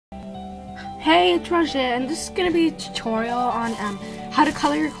Hey, it's Raja, and this is going to be a tutorial on how to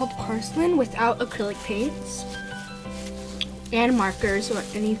color your cold porcelain without acrylic paints and markers or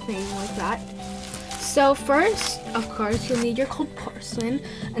anything like that. So first, of course, you'll need your cold porcelain,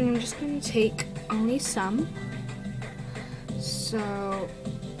 and I'm just going to take only some. So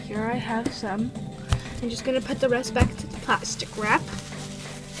here I have some. I'm just going to put the rest back into the plastic wrap.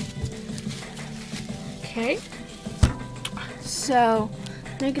 Okay, so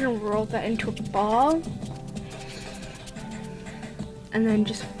I'm going to roll that into a ball and then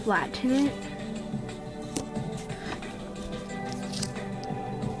just flatten it.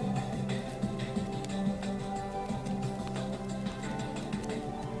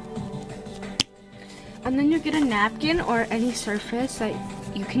 And then you get a napkin or any surface that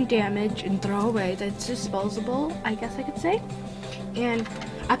you can damage and throw away that's disposable, I guess I could say, and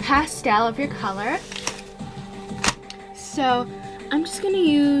a pastel of your color. So I'm just gonna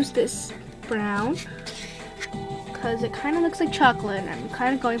use this brown because it kind of looks like chocolate, and I'm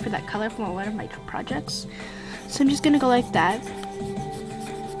kind of going for that color from one of my projects. So I'm just gonna go like that.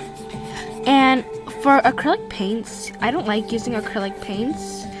 And for acrylic paints, I don't like using acrylic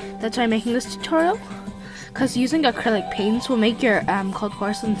paints. That's why I'm making this tutorial, because using acrylic paints will make your cold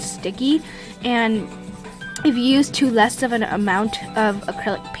porcelain sticky, and if you use too less of an amount of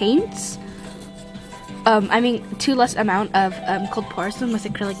acrylic paints, too less amount of cold porcelain with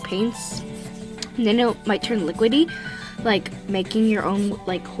acrylic paints, and then it might turn liquidy, like making your own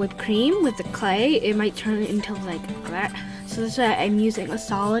like whipped cream with the clay. It might turn into like that. So that's why I'm using a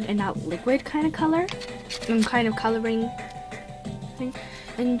solid and not liquid kind of color. I'm kind of coloring thing.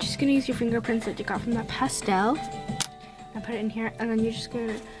 And you're just gonna use your fingerprints that you got from that pastel and put it in here, and then you're just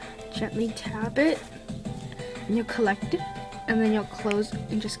gonna gently tap it, and you'll collect it, and then you'll close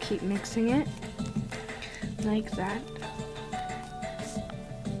and just keep mixing it like that.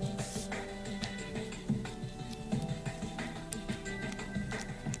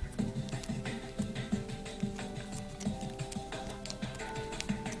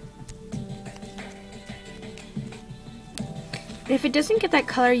 If it doesn't get that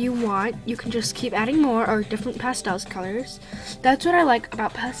color you want, you can just keep adding more or different pastels colors. That's what I like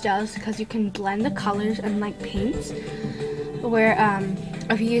about pastels, because you can blend the colors unlike paints, where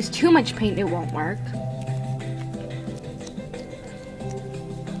if you use too much paint, it won't work.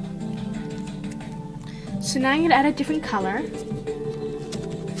 So now I'm gonna add a different color.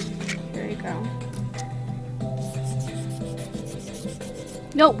 Here we go.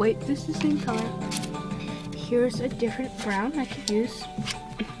 No, wait, this is the same color. Here's a different brown I could use.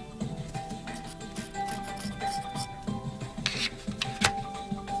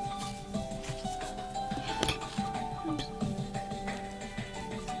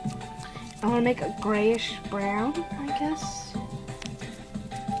 I want to make a grayish brown, I guess.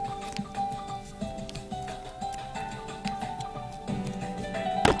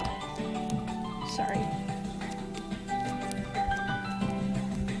 Sorry.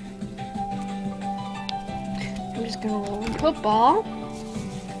 I'm just gonna roll into a ball.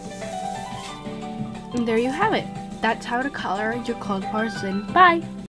 And there you have it. That's how to color your cold porcelain. Bye!